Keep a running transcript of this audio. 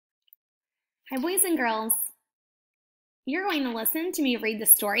Hi, boys and girls. You're going to listen to me read the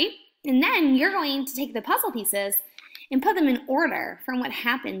story, and then you're going to take the puzzle pieces and put them in order from what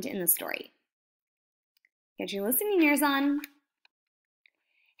happened in the story. Get your listening ears on.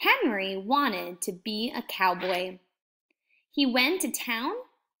 Henry wanted to be a cowboy. He went to town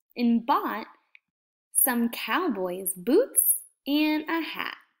and bought some cowboy's boots and a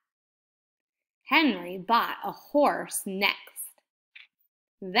hat. Henry bought a horse next.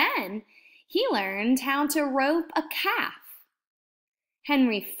 Then he learned how to rope a calf.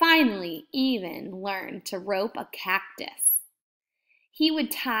 Henry finally even learned to rope a cactus. He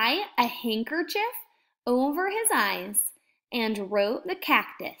would tie a handkerchief over his eyes and rope the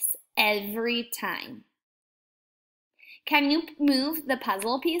cactus every time. Can you move the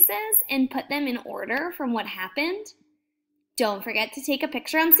puzzle pieces and put them in order from what happened? Don't forget to take a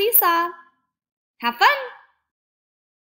picture on Seesaw. Have fun!